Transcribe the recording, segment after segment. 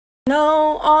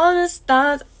No, all the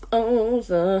stars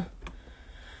over.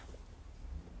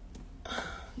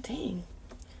 Dang.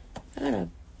 I gotta.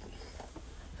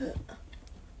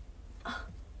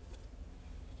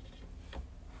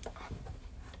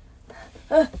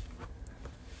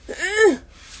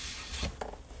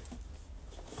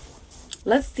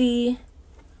 Let's see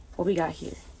what we got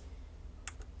here.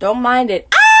 Don't mind it.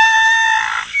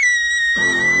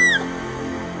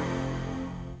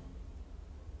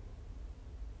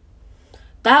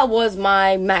 That was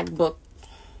my MacBook.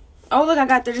 Oh, look, I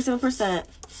got 37%.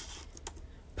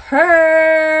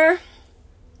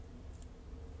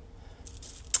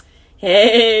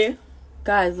 Hey.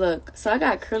 Guys, look. So I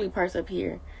got curly parts up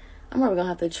here. I'm probably gonna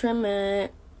have to trim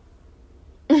it.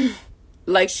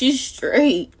 Like, she's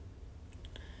straight.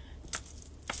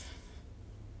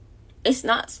 It's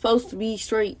not supposed to be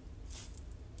straight.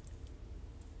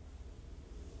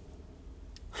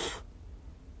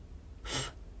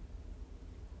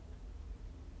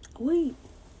 Wait.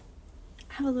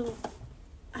 I have a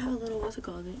little, what's it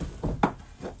called?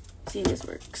 See if this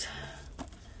works.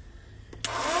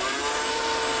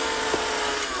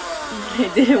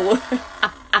 It didn't work.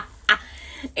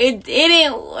 It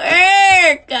didn't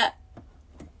work.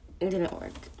 It didn't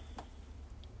work.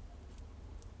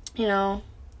 You know,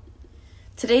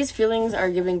 today's feelings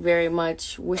are giving very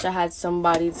much. Wish I had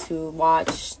somebody to watch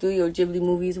Studio Ghibli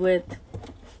movies with.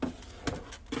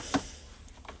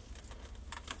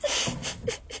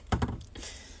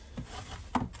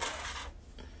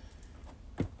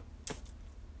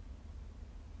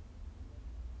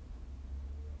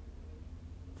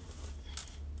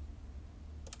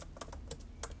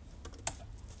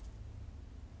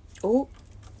 Oh.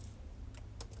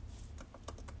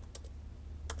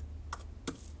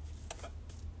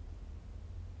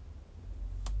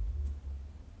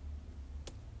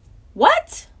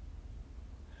 What?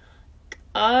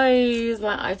 Guys,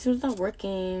 my iTunes not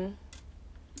working.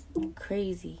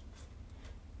 Crazy.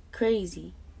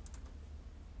 Crazy.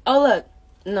 Oh, look.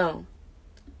 No.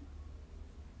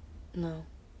 No.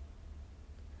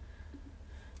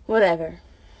 Whatever.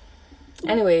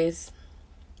 Anyways.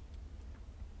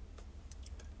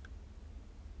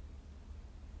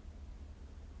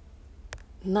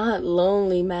 Not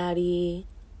lonely, Maddie.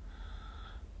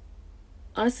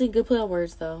 Honestly, good play on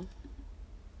words, though.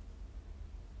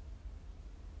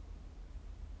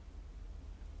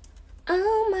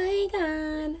 Oh my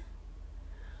god.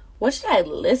 What should I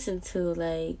listen to?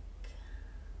 Like,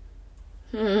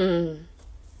 I'm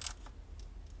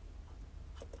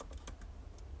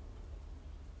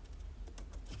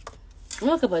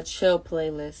gonna look up a chill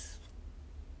playlist.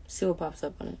 See what pops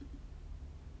up on it.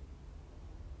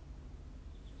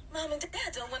 Mom and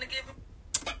Dad don't want to give me.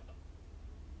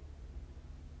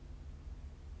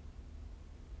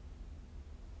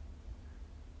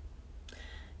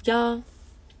 Y'all.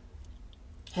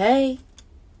 Hey.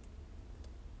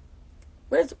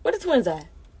 Where the twins at?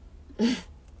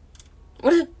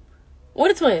 What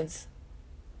are twins?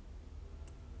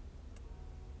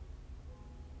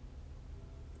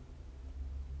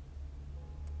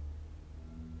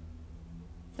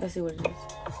 Let's see what it is.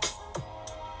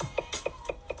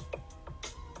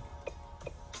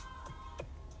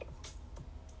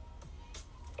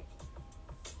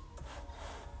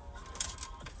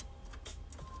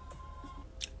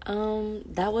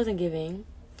 That wasn't giving.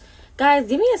 Guys,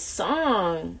 give me a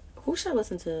song. Who should I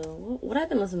listen to? What I've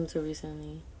been listening to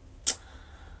recently?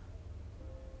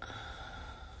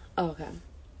 Oh, okay.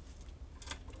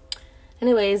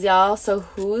 Anyways, y'all, so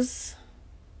who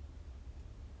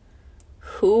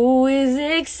is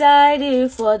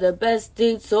excited for the best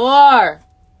day tour?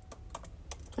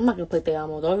 I'm not gonna play Te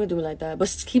Amo. Don't even do me like that.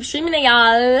 But keep streaming it,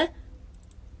 y'all.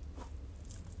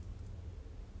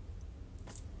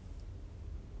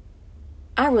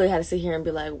 I really had to sit here and be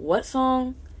like, what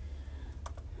song?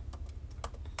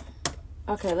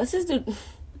 Okay, let's just do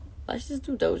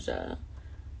Doja.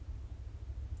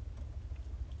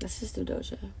 Let's just do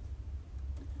Doja.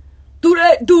 Do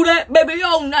that, baby,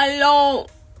 all night long.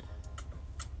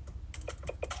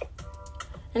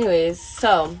 Anyways,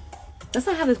 so let's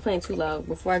not have this playing too loud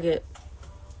before I get.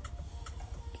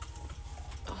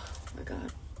 Oh my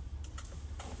god.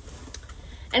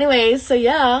 Anyways, so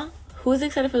yeah. Who's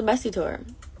excited for the Bestie Tour?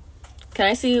 Can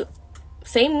I see?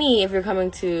 Say me if you're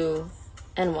coming to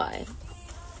NY.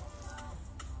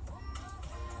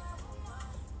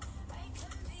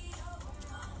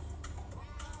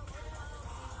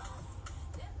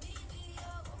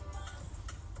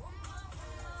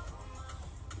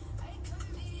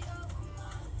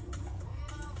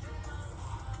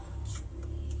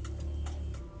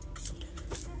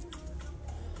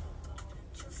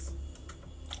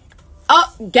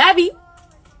 Oh, Gabby.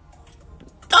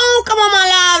 Don't come on my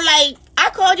live. Like, I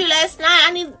called you last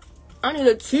night. I need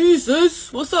a tea,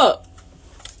 sis. What's up?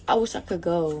 I wish I could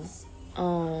go.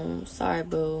 Sorry,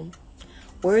 boo.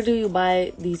 Where do you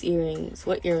buy these earrings?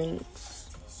 What earrings?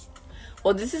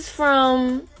 Well, this is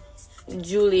from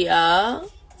Julia,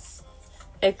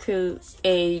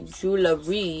 a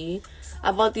jewelry.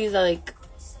 I bought these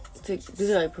these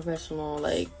are like professional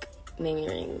like name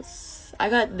earrings. I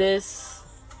got this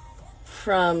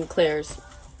from Claire's,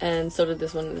 and so did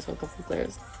this one. This one comes from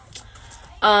Claire's.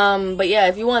 But yeah,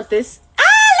 if you want this, look,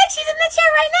 she's in the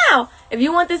chat right now. If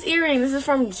you want this earring, this is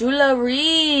from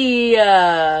jewelry.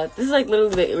 This is like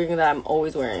literally the earring that I'm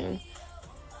always wearing.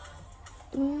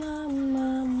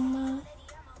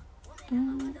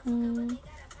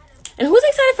 And who's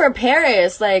excited for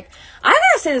Paris? Like, I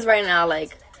gotta say this right now,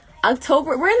 like,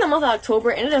 October, we're in the month of October,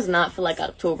 and it does not feel like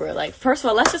October. Like, first of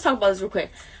all, let's just talk about this real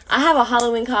quick. I have a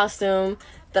Halloween costume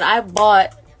that I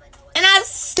bought, and I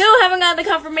still haven't gotten the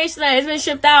confirmation that it's been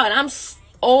shipped out, and I'm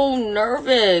so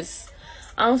nervous.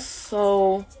 I'm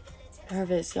so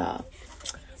nervous, y'all.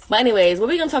 But anyways, what are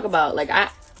we gonna talk about? Like, I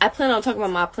plan on talking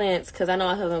about my plants, because I know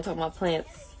I said I'm gonna talk about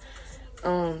plants.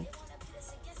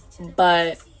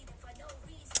 But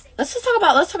let's talk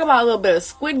about a little bit of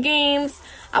Squid Games.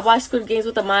 I watched Squid Games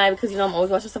with Amaya because, you know, I'm always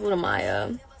watching stuff with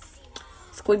Amaya.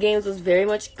 Squid Games was very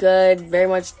much good, very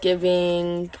much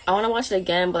giving. I want to watch it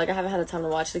again, but like I haven't had the time to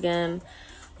watch it again.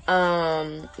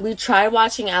 We tried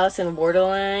watching Alice in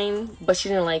Borderline, but she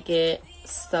didn't like it,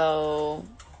 so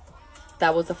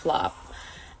that was a flop.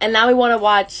 And now we want to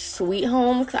watch Sweet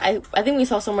Home, because I think we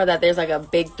saw somewhere that there's like a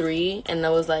big 3, and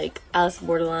that was like Alice in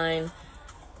Borderline,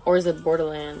 or is it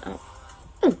Borderland?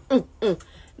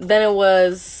 Then it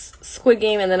was Squid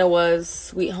Game, and then it was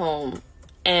Sweet Home.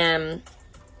 And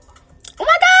oh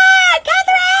my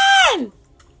god,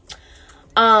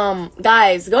 Catherine!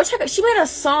 Guys, go check out. She made a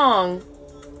song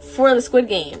for the Squid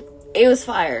Game. It was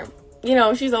fire. You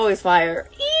know, she's always fire.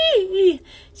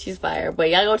 She's fire. But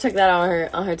y'all go check that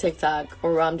out on her TikTok,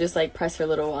 or just like press her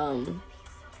little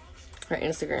her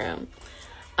Instagram.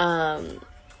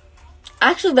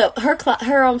 Actually, her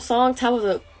song Top of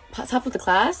the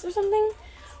Class or something.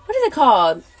 What is it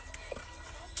called?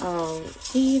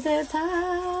 She's the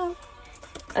top.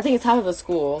 I think it's Top of the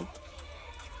School.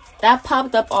 That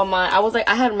popped up on my.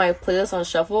 I had my playlist on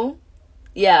shuffle.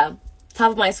 Yeah,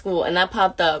 Top of My School, and that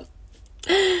popped up.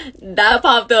 That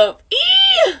popped up.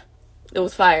 Eee! It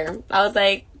was fire. I was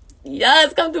like,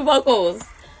 yes, come through vocals.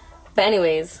 But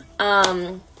anyways,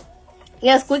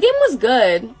 yeah, Squid Game was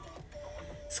good.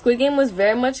 Squid Game was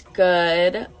very much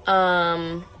good.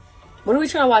 What are we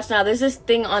trying to watch now? There's this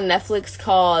thing on Netflix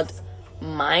called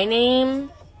My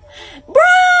Name.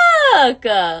 Brooke!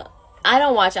 I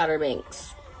don't watch Outer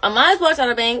Banks. I might as well watch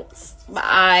Outer Banks, but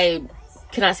I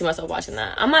cannot see myself watching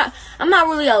that. I'm not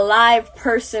really a live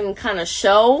person kind of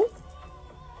show.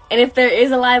 And if there is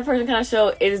a live person kind of show,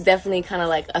 it is definitely kind of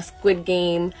like a Squid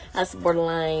Game, that's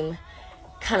Borderline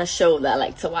kind of show that I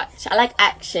like to watch. I like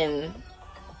action.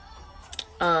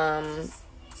 I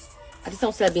just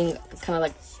don't see that being kind of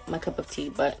like my cup of tea,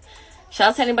 but shout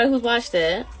out to anybody who's watched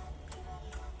it.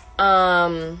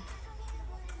 Yeah,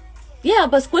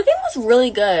 but Squid Game was really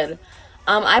good.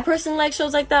 I personally like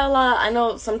shows like that a lot. I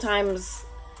know sometimes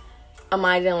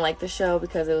I didn't like the show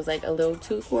because it was like a little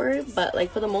too gory, but like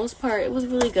for the most part it was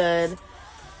really good.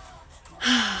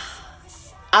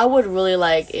 I would really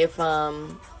like if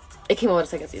it came out with a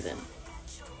second season,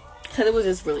 because it was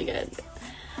just really good.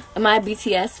 Am I a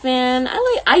BTS fan?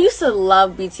 I used to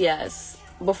love BTS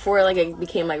before like it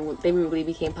became like they really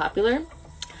became popular.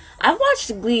 I've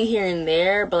watched Glee here and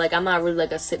there, but like I'm not really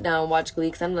like a sit down and watch Glee,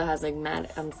 because I know it has like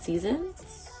mad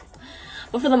seasons.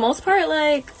 But for the most part,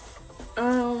 like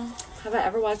have I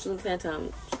ever watched Luke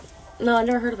Phantom? No, I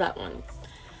never heard of that one.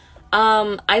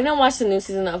 I didn't watch the new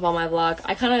season of On My Block.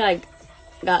 I kind of like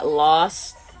got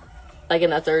lost like in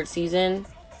the 3rd season.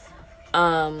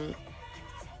 But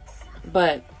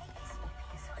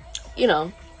you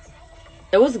know,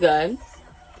 it was good.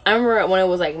 I remember when it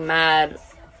was like mad,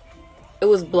 it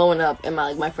was blowing up in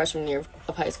my freshman year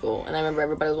of high school, and I remember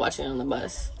everybody was watching it on the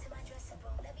bus.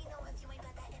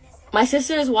 My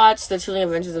sisters watched The Chilling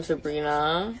Adventures of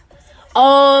Sabrina.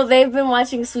 Oh, they've been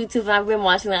watching Sweet Tooth, and I've been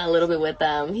watching that a little bit with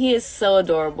them. He is so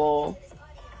adorable.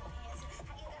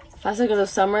 5 Seconds of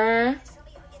Summer.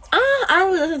 I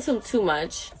don't really listen to him too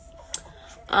much.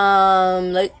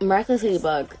 Like Miraculous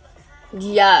Ladybug.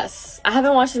 Yes. I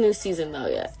haven't watched the new season though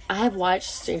yet. I have watched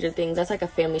Stranger Things. That's like a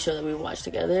family show that we watch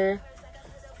together.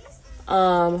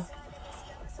 All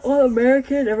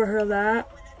American, ever heard of that?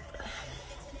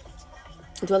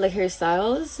 Do I like Harry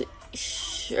Styles?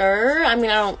 sure. I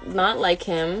mean, I don't not like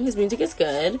him. His music is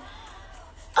good.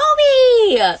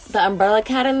 Obi! The Umbrella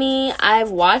Academy.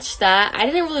 I've watched that. I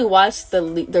didn't really watch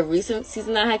the recent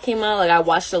season that had came out. Like, I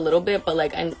watched a little bit, but,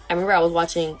 like, I remember I was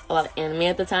watching a lot of anime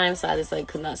at the time, so I just, like,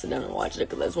 could not sit down and watch it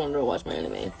because I just wanted to watch my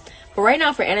anime. But right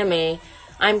now for anime,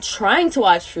 I'm trying to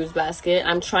watch Fruits Basket.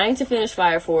 I'm trying to finish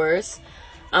Fire Force.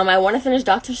 I want to finish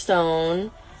Dr.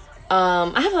 Stone.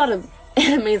 I have a lot of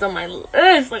animes on my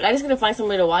list. Like, I just need to find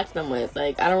somebody to watch them with.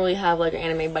 Like, I don't really have, like, an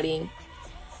anime buddy.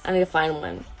 I need to find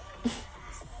one.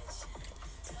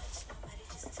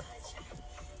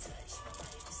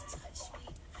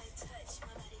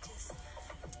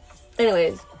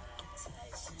 Anyways.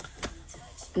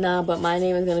 Nah, but my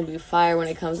name is gonna be fire when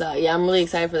it comes out. Yeah, I'm really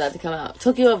excited for that to come out.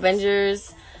 Tokyo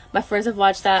Avengers. My friends have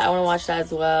watched that. I want to watch that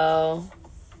as well.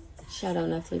 Shout out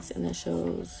Netflix and their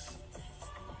shows.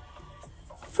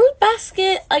 Fruit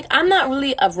Basket. Like, I'm not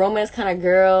really a romance kind of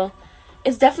girl.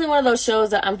 It's definitely one of those shows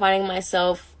that I'm finding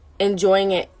myself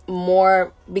enjoying it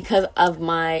more because of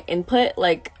my input,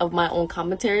 like, of my own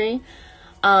commentary.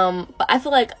 But I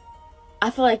feel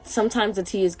like sometimes the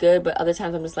tea is good, but other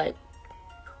times I'm just like,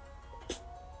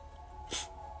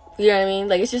 you know what I mean?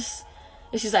 Like, it's just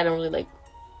I don't really like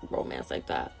romance like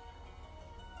that.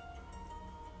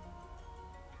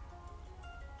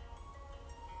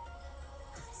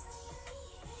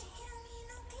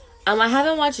 I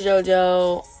haven't watched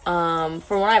JoJo.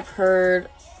 From what I've heard,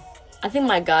 I think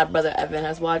my godbrother Evan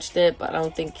has watched it, but I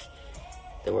don't think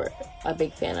they were a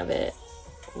big fan of it.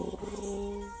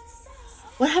 Ooh.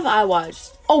 What have I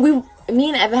watched? Oh, me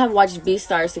and Evan have watched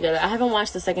Beastars together. I haven't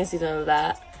watched the second season of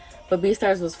that, but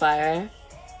Beastars was fire.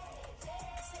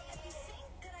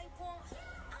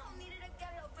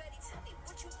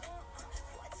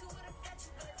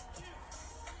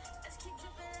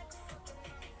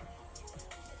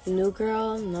 New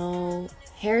Girl? No.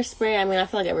 Hairspray? I mean, I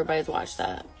feel like everybody's watched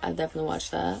that. I've definitely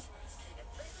watched that.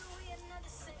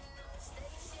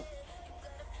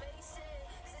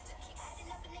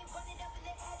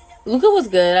 Luca was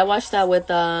good. I watched that with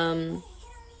Amaya.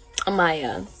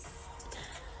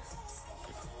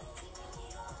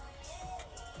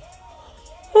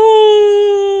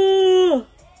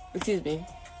 Excuse me.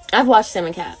 I've watched Sam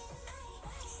and Cat.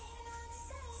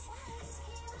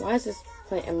 Why is this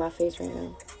plant in my face right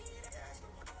now?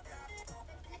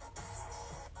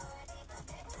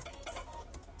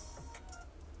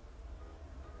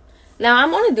 Now,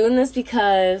 I'm only doing this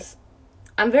because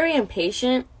I'm very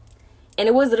impatient. And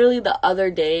it was literally the other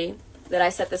day that I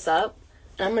set this up.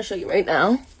 And I'm going to show you right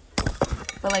now.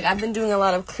 But, like, I've been doing a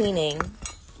lot of cleaning.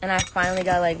 And I finally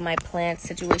got, like, my plant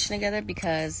situation together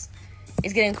because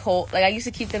it's getting cold. Like, I used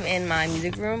to keep them in my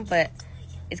music room, but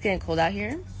it's getting cold out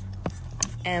here.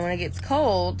 And when it gets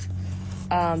cold,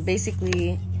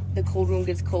 basically, the cold room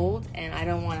gets cold. And I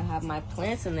don't want to have my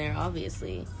plants in there,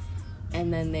 obviously.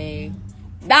 And then they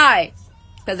die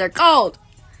because they're cold.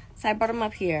 So I brought them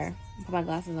up here. Put my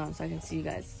glasses on so I can see you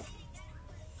guys.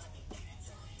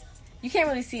 You can't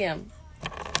really see them,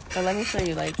 but let me show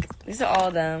you. Like, these are all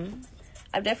of them.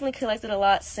 I've definitely collected a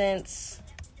lot since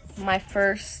my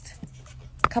first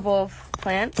couple of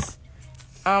plants.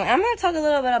 I'm gonna talk a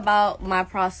little bit about my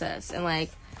process, and like,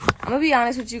 I'm gonna be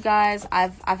honest with you guys.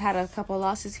 I've had a couple of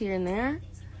losses here and there,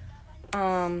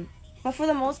 but for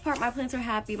the most part, my plants are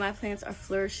happy. My plants are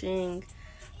flourishing.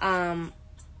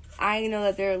 I know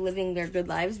that they're living their good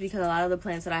lives because a lot of the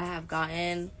plants that I have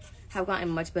gotten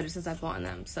much better since I've bought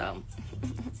them. So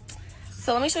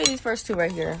let me show you these first two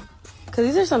right here,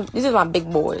 because these are my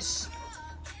big boys.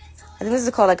 I think this is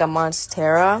called like a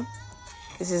Monstera.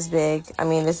 This is big. I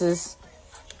mean, this is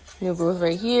new growth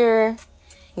right here,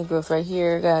 new growth right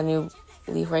here. Got a new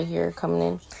leaf right here coming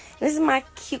in. This is my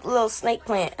cute little snake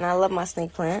plant, and I love my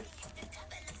snake plant.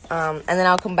 And then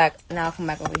I'll come back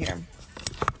over here.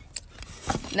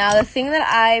 Now, the thing that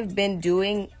I've been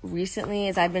doing recently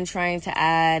is I've been trying to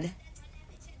add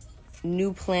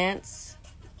new plants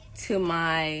to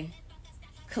my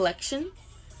collection.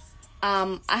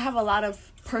 I have a lot of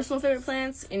personal favorite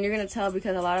plants, and you're going to tell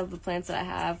because a lot of the plants that I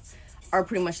have are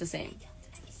pretty much the same.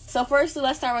 So first,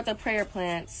 let's start with the prayer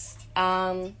plants.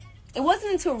 It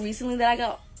wasn't until recently that I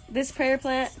got this prayer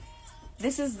plant.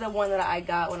 This is the one that I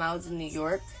got when I was in New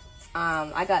York.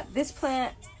 I got this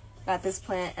plant,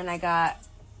 and I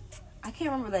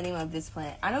can't remember the name of this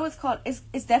plant. I know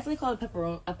it's definitely called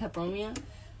a peperomia,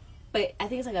 but I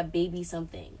think it's like a baby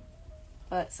something.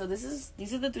 But so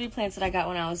these are the three plants that I got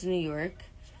when I was in New York.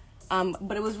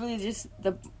 But it was really just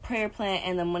the prayer plant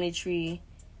and the money tree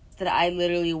that I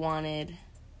literally wanted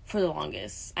for the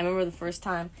longest. I remember the first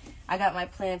time I got my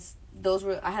plants,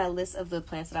 I had a list of the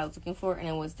plants that I was looking for, and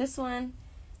it was this one,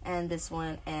 and this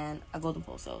one, and a golden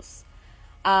pothos.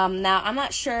 Now, I'm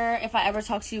not sure if I ever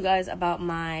talked to you guys about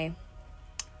I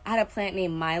had a plant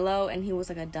named Milo, and he was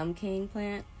like a dumb cane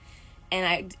plant. And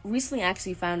I recently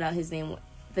actually found out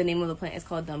the name of the plant is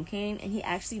called dumb cane, and he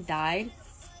actually died.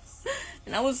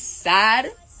 And I was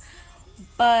sad.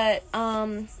 But,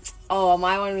 oh,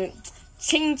 my one,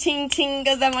 ching, ching, ching,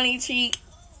 goes that money tree.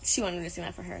 She wanted me to sing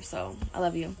that for her, so I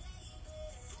love you.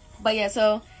 But yeah,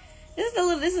 so this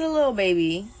is a little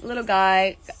baby, little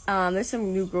guy. There's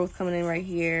some new growth coming in right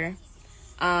here.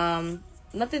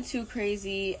 Nothing too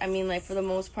crazy. I mean, like, for the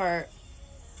most part,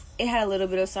 it had a little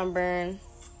bit of sunburn.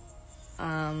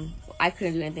 I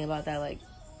couldn't do anything about that. Like,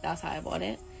 that's how I bought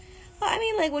it. But I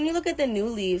mean, like, when you look at the new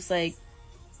leaves, like,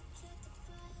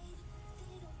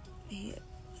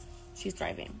 she's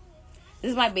thriving.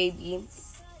 This is my baby.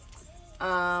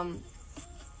 My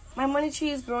money tree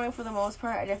is growing for the most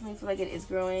part. I definitely feel like it is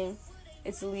growing.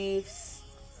 Its leaves.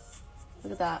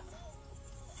 Look at that.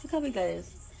 Look how big that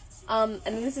is. And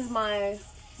then this is my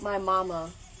mama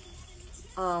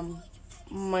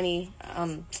money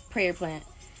prayer plant.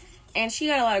 And she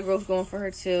got a lot of growth going for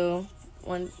her too.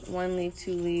 One leaf,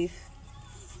 two leaf.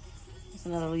 That's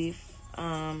another leaf.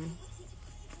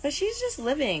 But she's just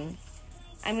living.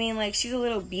 I mean, like, she's a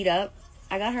little beat up.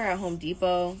 I got her at Home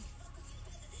Depot.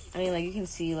 I mean, like, you can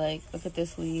see, like, look at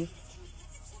this leaf.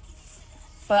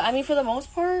 But, I mean, for the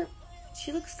most part,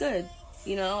 she looks good.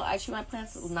 You know, actually, my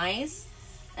plants look nice.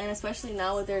 And especially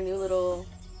now with their new little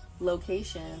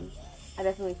location, I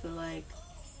definitely feel like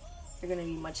they're going to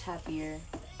be much happier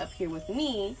up here with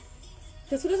me.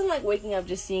 Because who doesn't like waking up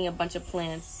just seeing a bunch of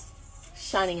plants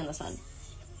shining in the sun?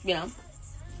 You know?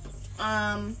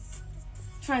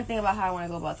 Trying to think about how I want to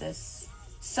go about this.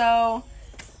 So,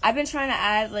 I've been trying to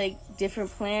add, like, different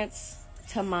plants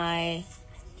to my,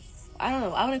 I don't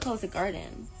know, I want to call this a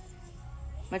garden.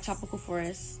 My tropical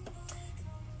forest.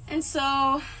 And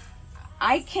so,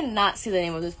 I cannot see the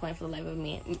name of this plant for the life of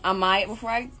me. Before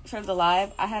I started the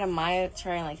live, I had Amaya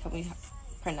try and, like, help me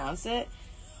pronounce it.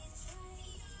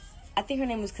 I think her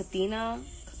name was Kalitha.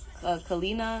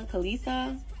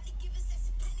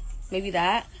 Maybe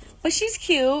that. But she's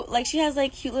cute. Like, she has,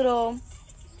 like, cute little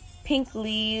pink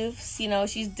leaves. You know,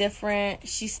 she's different.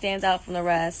 She stands out from the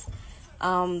rest.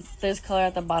 There's color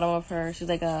at the bottom of her. She's,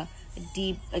 like, a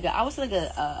deep, like, I would say,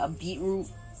 like, a beetroot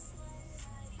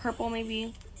purple,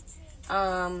 maybe.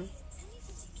 So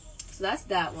that's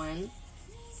that one.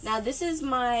 Now, this is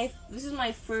my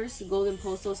first golden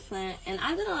pothos plant. And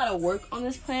I did a lot of work on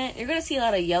this plant. You're going to see a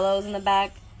lot of yellows in the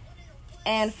back.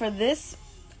 And for this,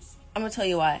 I'm going to tell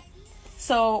you why.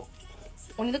 So,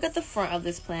 when you look at the front of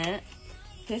this plant,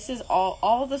 this is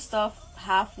all the stuff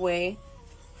halfway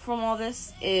from all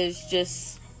this is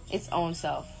just its own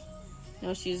self. You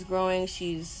know, she's growing,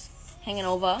 she's hanging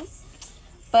over.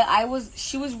 But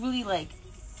she was really, like,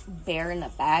 bare in the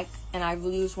back, and I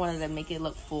really just wanted to make it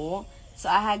look full. So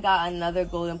I had got another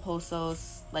golden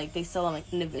pothos, like, they sell them,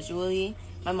 like, individually.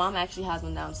 My mom actually has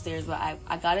one downstairs, but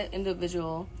I got it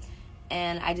individual,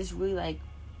 and I just really, like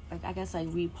I guess I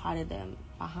repotted them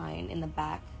behind in the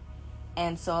back.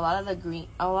 And so a lot of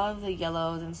the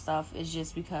yellows and stuff is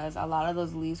just because a lot of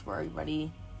those leaves were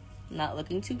already not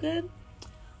looking too good.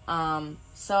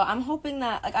 So I'm hoping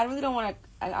that, like, I really don't want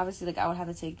to, obviously, like, I would have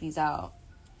to take these out,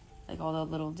 like, all the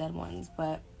little dead ones,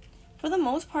 but for the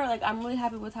most part, like, I'm really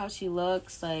happy with how she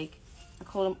looks. Like, I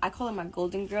call her my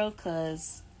golden girl,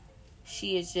 because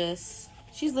she's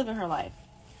living her life.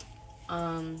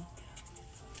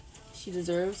 She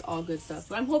deserves all good stuff.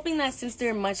 But I'm hoping that since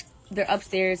they're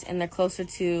upstairs and they're closer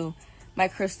to my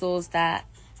crystals, that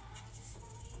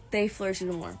they flourish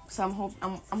even more. So I'm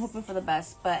hoping for the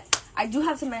best. But I do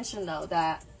have to mention, though,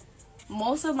 that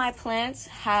most of my plants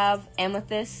have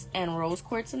amethyst and rose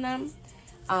quartz in them.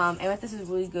 Amethyst is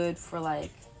really good for, like,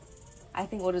 I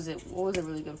think, what was it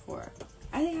really good for?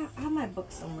 I think I have my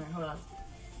book somewhere. Hold on.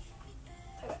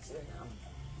 I got it now.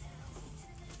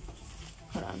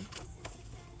 Hold on.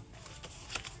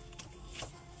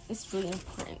 It's really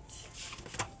important.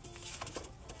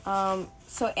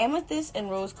 So amethyst and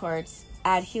rose quartz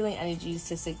add healing energies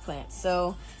to sick plants.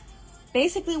 So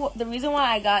basically, the reason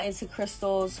why I got into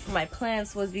crystals for my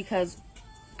plants was because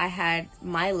I had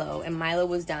Milo, and Milo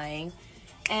was dying.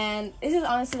 And this is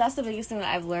honestly, that's the biggest thing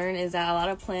that I've learned, is that a lot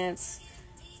of plants,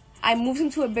 I moved him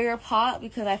to a bigger pot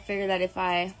because I figured that if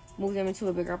I moved him into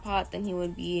a bigger pot, then he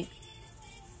would be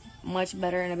much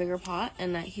better in a bigger pot,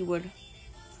 and that he would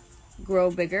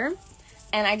grow bigger.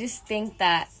 And I just think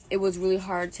that it was really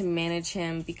hard to manage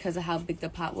him because of how big the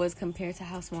pot was compared to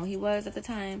how small he was at the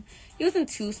time. He wasn't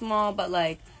too small, but,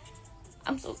 like,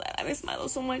 I'm so sad. I miss Milo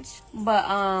so much. But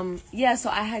yeah, so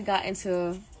I had got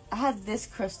into I had this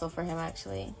crystal for him,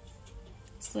 actually.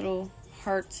 This little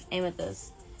heart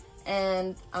amethyst.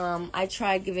 And I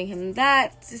tried giving him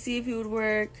that to see if it would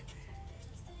work.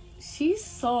 She's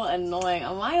so annoying.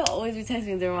 Amaya always be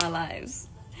texting during my lives.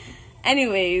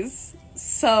 Anyways,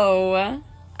 so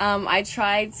I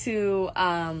tried to,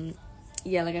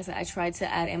 like I said, I tried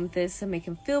to add amethyst to make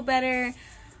him feel better.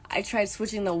 I tried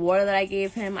switching the water that I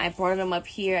gave him. I brought him up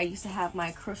here. I used to have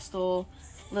my crystal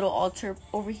little altar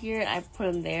over here, and I put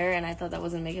him there, and I thought that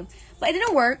wasn't making, but it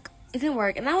didn't work. It didn't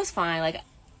work, and that was fine. Like,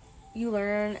 you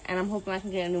learn, and I'm hoping I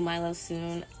can get a new Milo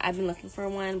soon. I've been looking for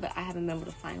one, but I haven't been able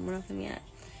to find one of them yet.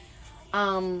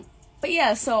 But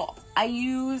yeah, so I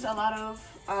use a lot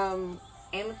of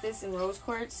amethyst and rose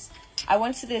quartz. I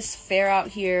went to this fair out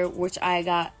here, which I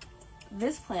got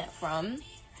this plant from,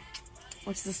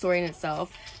 which is a story in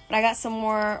itself. But I got some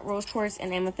more rose quartz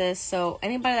and amethyst. So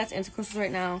anybody that's into crystals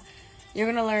right now, you're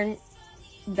gonna learn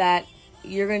that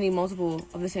you're gonna need multiple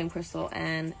of the same crystal.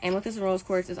 And amethyst and rose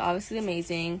quartz is obviously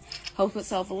amazing. Helps with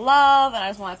self-love, and I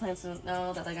just want my plants to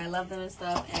know that, like, I love them and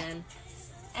stuff. And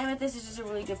amethyst is just a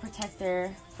really good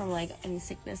protector from, like, any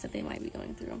sickness that they might be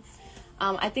going through.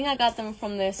 I think I got them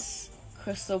from this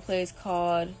crystal place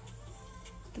called,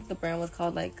 I think the brand was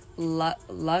called, like,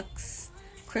 Lux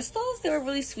Crystals. They were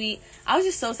really sweet. I was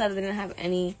just so sad that they didn't have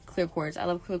any clear quartz. I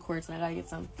love clear quartz, and I gotta get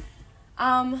some.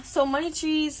 So money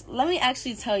trees, let me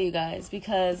actually tell you guys,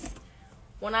 because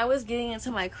when I was getting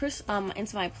into my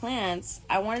plants,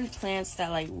 I wanted plants that,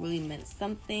 like, really meant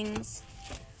some things.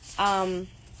 So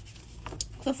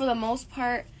for the most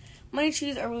part, money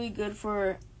trees are really good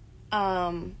for,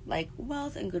 like,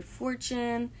 wealth and good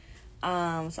fortune.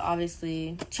 So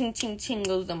obviously, ching, ching, ching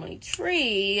goes the money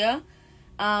tree.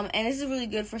 And this is really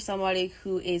good for somebody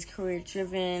who is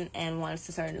career-driven and wants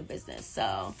to start a new business.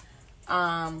 So,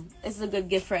 this is a good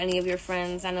gift for any of your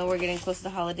friends. I know we're getting close to the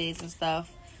holidays and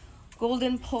stuff.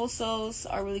 Golden pulsos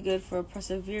are really good for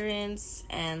perseverance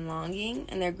and longing.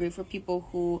 And they're great for people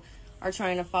who are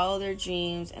trying to follow their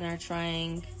dreams and are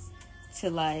trying to,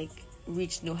 like,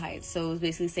 reach new heights. So, it's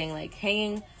basically saying, like,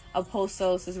 hanging a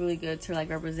pulsos is really good to, like,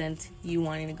 represent you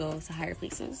wanting to go to higher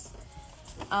places.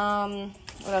 What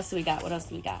else do we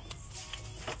got?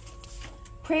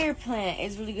 Prayer plant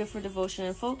is really good for devotion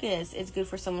and focus. It's good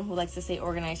for someone who likes to stay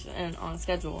organized and on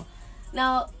schedule.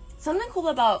 Now, something cool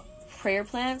about prayer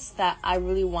plants that I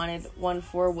really wanted one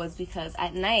for was because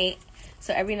at night,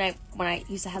 so every night when I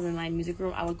used to have them in my music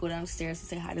room, I would go downstairs to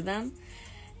say hi to them.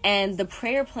 And the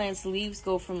prayer plant's leaves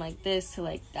go from, like, this to,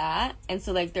 like, that. And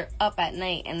so, like, they're up at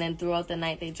night, and then throughout the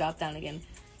night they drop down again.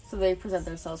 So they present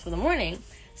themselves for the morning.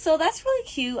 So that's really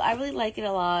cute. I really like it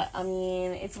a lot. I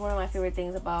mean, it's one of my favorite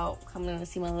things about coming in to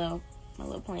see my little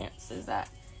plants is that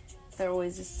they're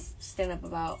always just stand up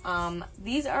about.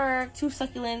 These are 2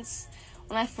 succulents.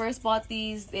 When I first bought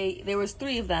these, there was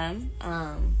 3 of them.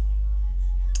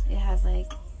 It has,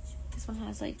 like, this one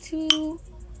has, like, 2.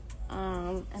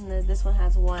 And then this one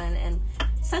has 1. And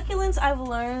succulents, I've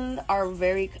learned, are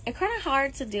kind of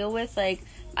hard to deal with. Like,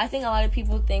 I think a lot of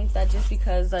people think that just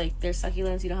because, like, they're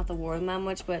succulents, you don't have to water them that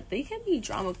much, but they can be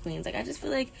drama queens. Like, I just feel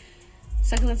like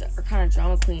succulents are kind of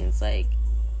drama queens. Like,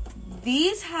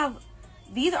 these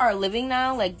are living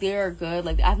now. Like, they're good.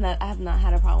 Like, I have not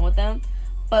had a problem with them.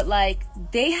 But, like,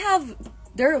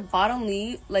 their bottom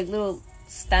leaf, like, little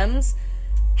stems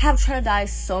have tried to die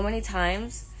so many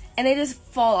times, and they just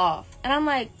fall off. And I'm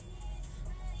like,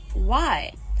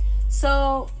 why?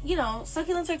 So, you know,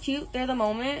 succulents are cute. They're the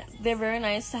moment. They're very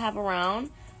nice to have around.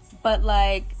 But,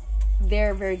 like,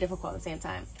 they're very difficult at the same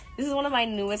time. This is one of my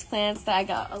newest plants that I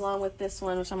got along with this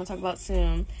one, which I'm going to talk about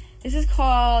soon. This is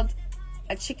called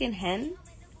a chicken hen.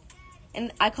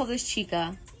 And I call this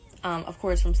Chica. Of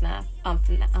course, from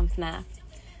FNAF.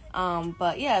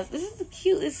 But, yeah, this is the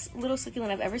cutest little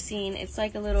succulent I've ever seen. It's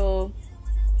like a little,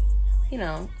 you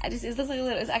know, it looks like a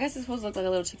little, I guess it's supposed to look like a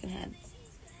little chicken head.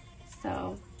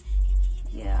 So,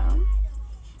 yeah.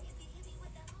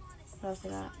 What else I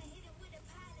got?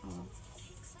 Oh,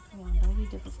 come on, don't be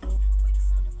difficult.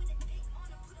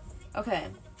 Okay,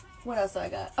 what else do I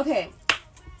got? Okay.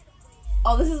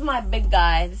 Oh, this is my big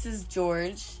guy. This is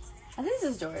George. I think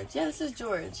this is George. Yeah, this is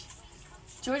George.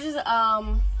 George is,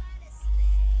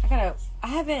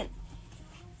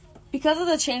 because of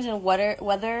the change in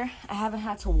weather, I haven't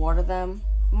had to water them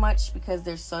much because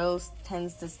their soil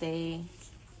tends to stay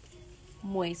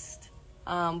moist.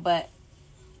 But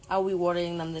I'll be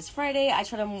watering them this Friday. I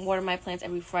try to water my plants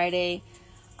every Friday.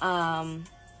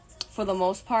 For the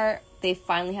most part, they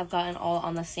finally have gotten all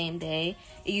on the same day.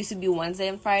 It used to be Wednesday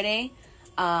and Friday.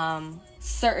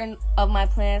 Certain of my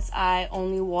plants I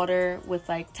only water with,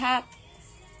 like, tap,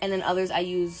 and then others I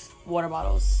use water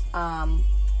bottles.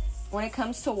 when it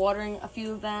comes to watering a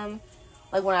few of them,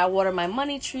 like when I water my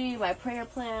money tree, my prayer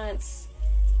plants,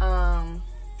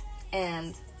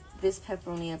 and this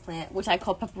pepperonia plant, which I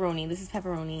call pepperoni. This is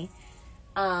pepperoni.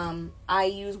 I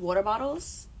use water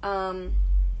bottles.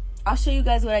 I'll show you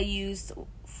guys what I used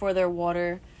for their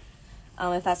water,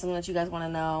 if that's something that you guys want to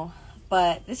know.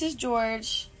 But this is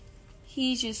George.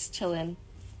 He's just chilling.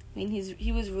 I mean,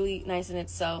 he was really nice in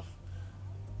itself.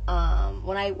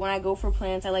 When I go for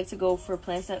plants, I like to go for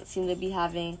plants that seem to be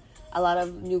having a lot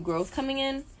of new growth coming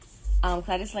in. 'Cause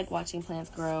I just like watching plants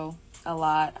grow a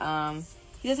lot.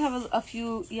 He does have a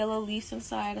few yellow leaves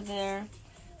inside of there,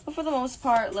 but for the most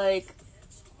part, like,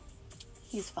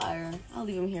 he's fire. I'll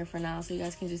leave him here for now so you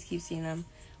guys can just keep seeing him.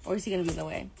 Or is he gonna be in the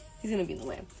way? He's gonna be in the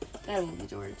way. That won't be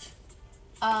George.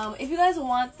 If you guys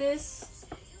want this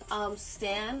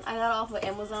stand, I got it off of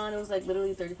Amazon. It was like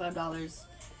literally $35.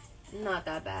 Not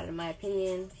that bad in my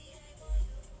opinion.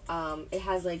 It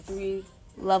has like 3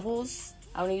 levels.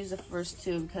 I want to use the first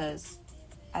 2 because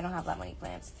I don't have that many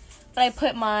plants. But I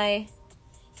put my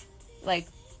like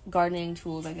gardening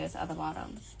tools, I guess, at the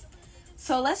bottom.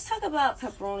 So let's talk about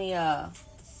pepperonia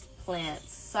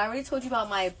plants. So I already told you about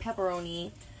my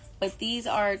pepperoni, but these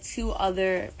are 2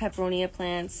 other pepperonia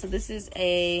plants. So this is what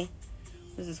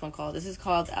is this one called? This is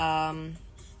called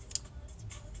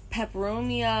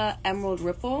Peperonia Emerald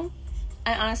Ripple.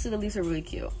 And honestly, the leaves are really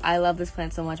cute. I love this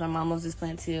plant so much. My mom loves this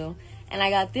plant too. And I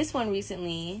got this one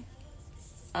recently,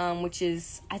 which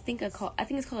is I think it's called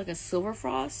like a silver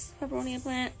frost pepperonia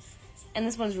plant. And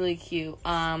this one's really cute.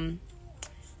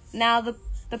 Now the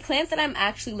plant that I'm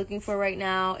actually looking for right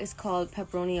now is called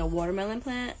Peperonia Watermelon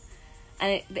plant,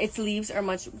 and its leaves are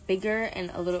much bigger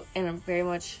and very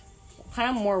much kind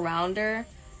of more rounder,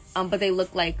 but they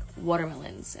look like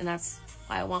watermelons, and that's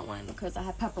why I want one, because I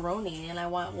have pepperoni and I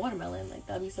want watermelon. Like,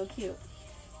 that'd be so cute.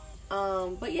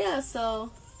 But yeah,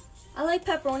 so I like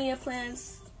pepperonia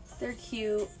plants. They're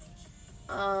cute.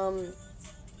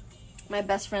 My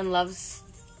best friend loves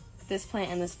this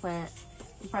plant and this plant.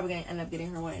 I'm probably gonna end up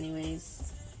getting her one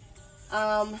anyways.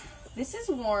 This is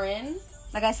Warren.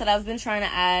 Like I said, I've been trying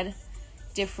to add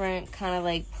different kind of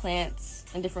like plants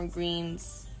and different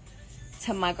greens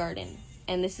to my garden.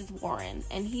 And this is Warren,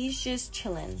 and he's just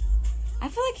chilling. I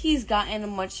feel like he's gotten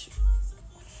much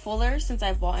fuller since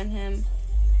I've bought him.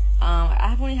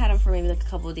 I've only had him for maybe like a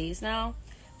couple of days now,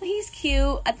 but he's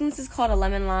cute. I think this is called a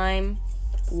lemon lime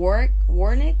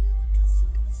Warnick,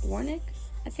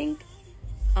 I think.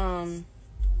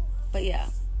 But yeah,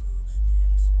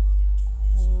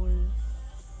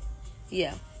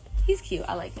 he's cute.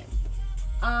 I like him.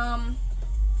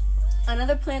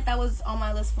 Another plant that was on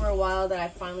my list for a while that I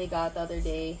finally got the other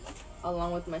day,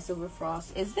 along with my silver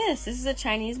frost, is this. This is a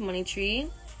Chinese money tree.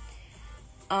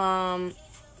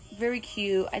 Very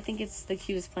cute. I think it's the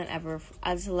cutest plant ever.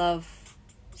 I just love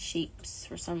shapes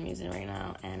for some reason right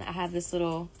now. And I have this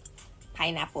little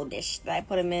pineapple dish that I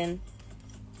put him in.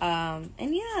 And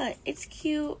yeah, it's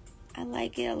cute. I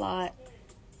like it a lot.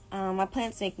 My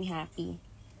plants make me happy.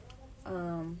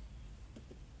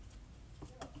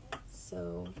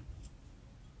 So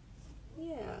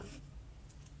yeah.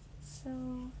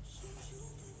 So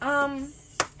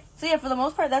yeah, for the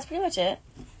most part, that's pretty much it.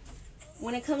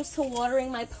 When it comes to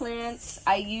watering my plants,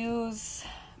 I use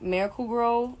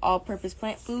Miracle-Gro all-purpose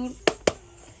plant food.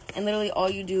 And literally all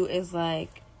you do is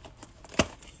like,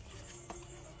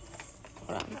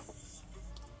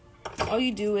 all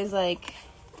you do is like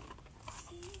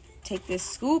take this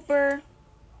scooper,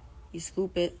 you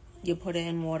scoop it, you put it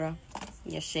in water,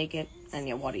 you shake it, and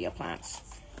you water your plants.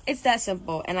 It's that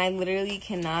simple. And I literally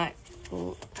cannot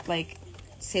like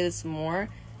say this more.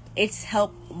 It's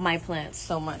helped my plants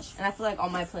so much, and I feel like all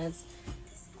my plants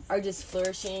are just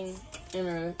flourishing and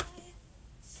are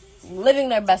living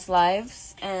their best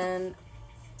lives, and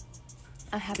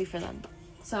I'm happy for them.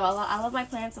 So I love my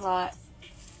plants a lot.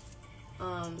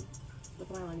 Look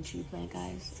at my money tree plant,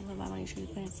 guys. I love my money tree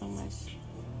plant so much.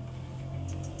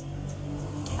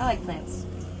 I like plants.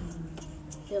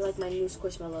 They're like my new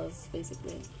squishmallows,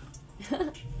 basically.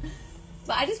 But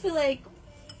I just feel like,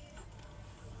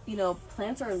 you know,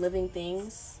 plants are living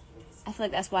things. I feel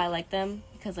like that's why I like them,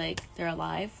 because like they're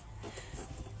alive.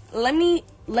 Let me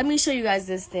show you guys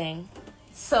this thing.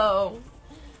 So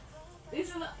this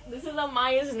is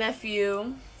Amaya's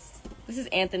nephew. This is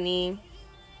Anthony.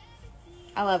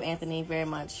 I love Anthony very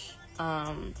much.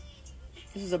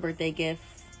 This is a birthday gift.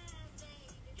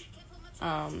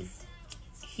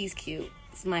 He's cute.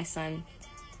 It's my son.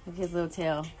 Look at his little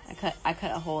tail. I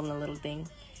cut a hole in the little thing.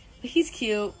 But he's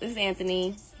cute. This is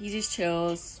Anthony. He just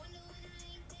chills.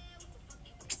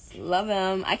 Love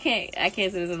him. I can't say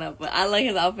this enough, but I like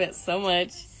his outfit so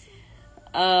much.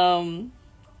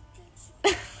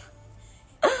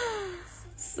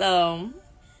 So,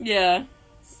 yeah.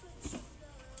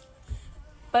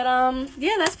 But,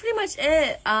 yeah, that's pretty much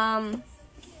it.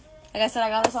 Like I said, I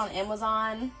got this on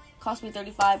Amazon. Cost me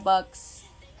 $35.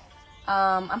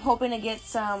 I'm hoping to get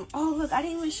some... Oh, look, I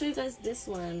didn't even show you guys this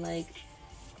one. Like,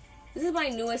 this is my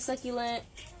newest succulent.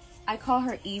 I call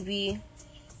her Evie.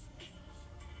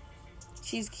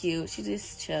 She's cute. She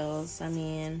just chills. I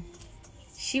mean,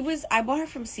 I bought her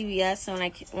from CVS, so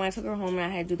when I took her home and I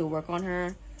had to do the work on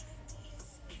her,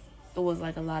 it was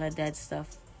like a lot of dead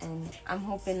stuff. And I'm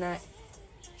hoping that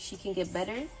she can get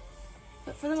better.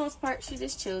 But for the most part, she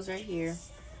just chills right here.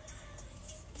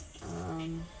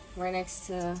 Right next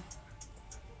to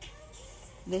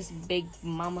this big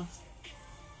mama.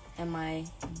 And my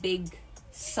big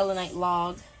selenite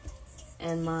log.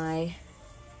 And my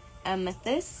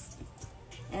amethyst.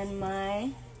 And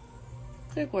my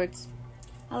clear quartz.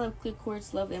 I love clear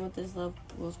quartz, love amethyst, love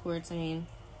rose quartz. I mean,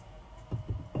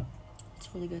 it's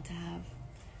really good to have.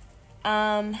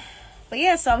 But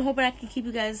yeah, so I'm hoping I can keep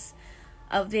you guys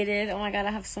updated. Oh my god,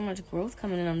 I have so much growth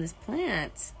coming in on this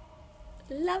plant.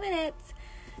 Loving it.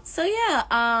 So yeah,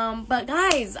 but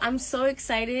guys, I'm so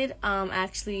excited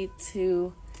actually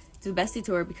to do Bestie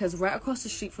Tour, because right across the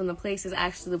street from the place is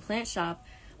actually the plant shop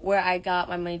where I got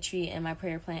my money tree and my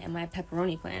prayer plant and my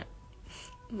pepperoni plant.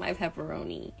 My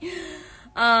pepperoni.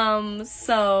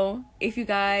 So if you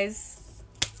guys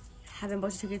haven't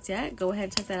bought your tickets yet, go ahead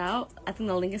and check that out. I think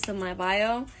the link is in my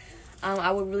bio.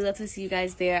 I would really love to see you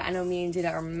guys there. I know me and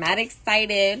Jada are mad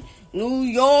excited. New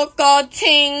Yorker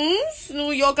things.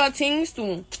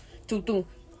 Doom, doom,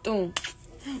 doom,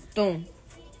 doom.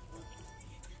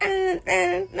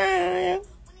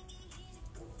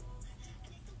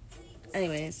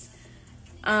 Anyways,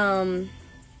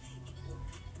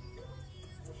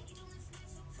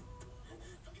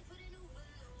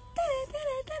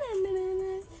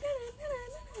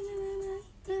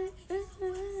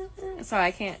 sorry,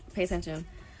 I can't pay attention.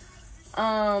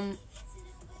 I've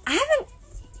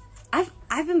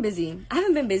been busy. I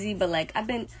haven't been busy, but like I've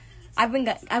gotten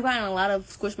a lot of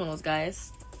Squishmallows,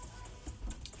 guys.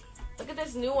 Look at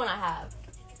this new one I have.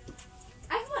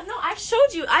 I've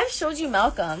showed you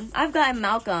Malcolm. I've gotten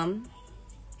Malcolm.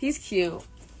 He's cute.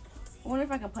 I wonder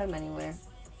if I can put him anywhere.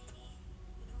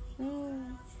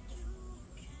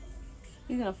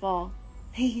 He's gonna fall.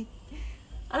 I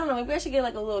don't know, maybe I should get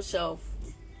like a little shelf.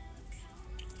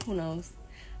 Who knows?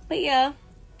 But yeah,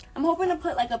 I'm hoping to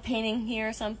put like a painting here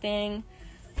or something.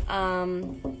 I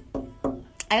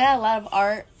got a lot of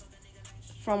art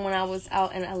from when I was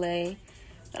out in LA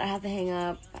that I have to hang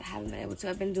up, but I haven't been able to.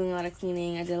 I've been doing a lot of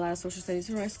cleaning. I did a lot of social studies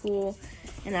for my school,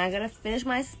 and I gotta finish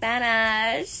my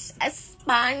Spanish.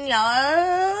 Español.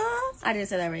 I didn't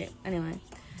say that right. Anyway,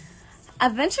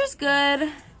 Adventure's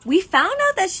good. We found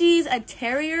out that she's a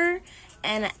terrier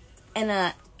and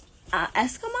a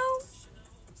Eskimo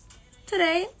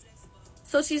today,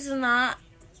 so she's not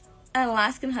an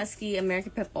Alaskan Husky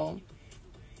American Pit Bull.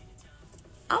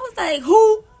 I was like,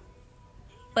 who?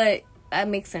 But that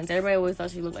makes sense. Everybody always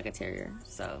thought she looked like a terrier.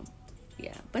 So,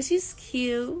 yeah. But she's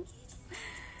cute.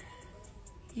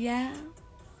 Yeah.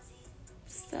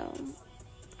 So,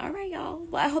 alright, y'all.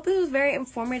 Well, I hope this was very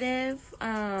informative.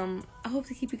 I hope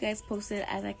to keep you guys posted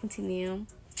as I continue.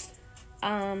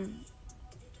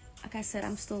 Like I said,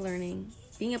 I'm still learning.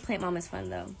 Being a plant mom is fun,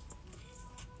 though.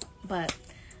 But,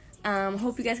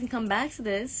 hope you guys can come back to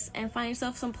this and find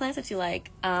yourself some plants that you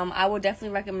like. I would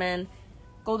definitely recommend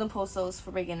golden pothos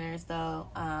for beginners, though.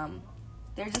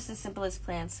 They're just the simplest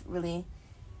plants, really.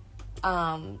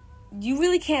 You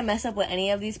really can't mess up with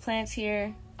any of these plants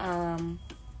here.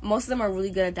 Most of them are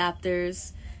really good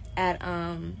adapters at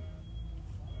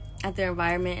their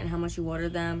environment and how much you water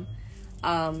them.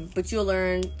 But you'll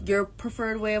learn your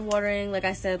preferred way of watering. Like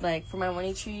I said, like for my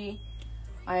money tree,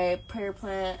 my prayer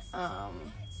plant,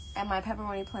 and my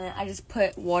pepperoni plant, I just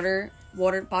put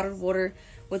bottled water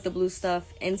with the blue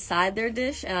stuff inside their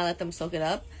dish, and I let them soak it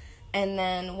up. And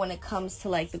then when it comes to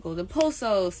like the golden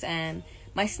pothos and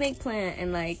my snake plant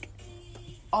and like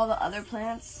all the other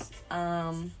plants,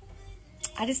 I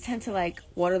just tend to like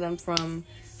water them from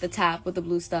the tap with the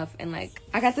blue stuff. And like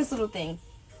I got this little thing,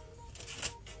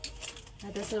 I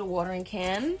got this little watering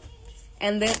can,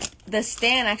 and then the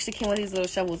stand actually came with these little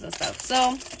shovels and stuff.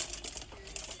 So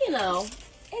you know,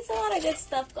 it's a lot of good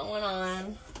stuff going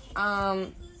on.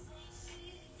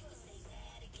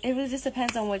 It really just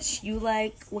depends on what you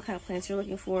like, what kind of plants you're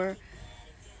looking for.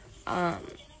 But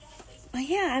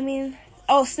yeah, I mean,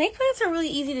 snake plants are really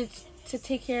easy to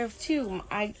take care of too.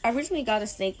 I originally got a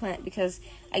snake plant because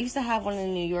I used to have one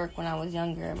in New York when I was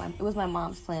younger. It was my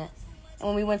mom's plant,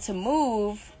 when we went to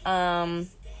move, my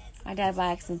dad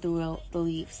by accident threw the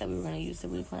leaves that we were going to use to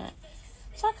replant.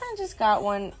 So I kind of just got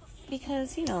one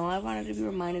because, you know, I wanted to be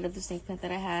reminded of the snake plant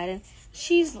that I had. And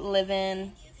she's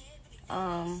living,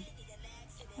 I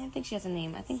don't think she has a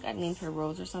name. I think I named her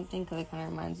Rose or something because it kind of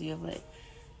reminds you of, like,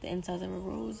 the insides of a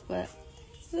rose. But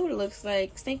this is what it looks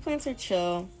like. Snake plants are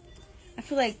chill. I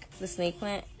feel like the snake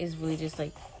plant is really just,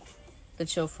 like, the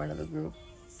chill friend of the group.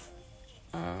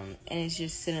 And it's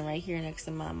just sitting right here next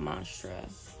to my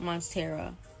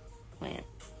Monstera plant.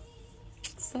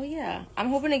 So yeah, I'm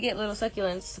hoping to get little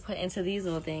succulents to put into these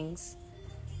little things.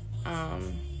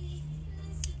 Because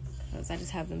I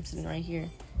just have them sitting right here.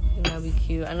 And that would be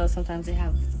cute. I know sometimes they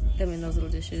have them in those little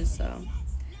dishes, so.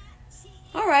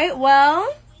 Alright,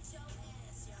 well.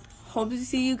 Hope to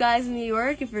see you guys in New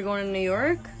York if you're going to New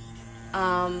York.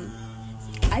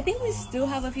 I think we still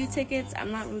have a few tickets.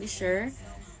 I'm not really sure.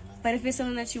 But if it's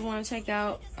something that you want to check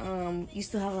out, you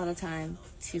still have a lot of time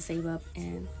to save up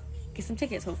and get some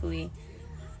tickets, hopefully.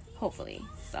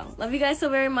 So, love you guys so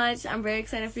very much. I'm very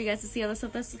excited for you guys to see all the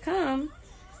stuff that's to come.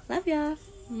 Love ya.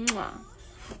 Mwah.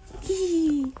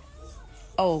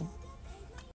 Oh,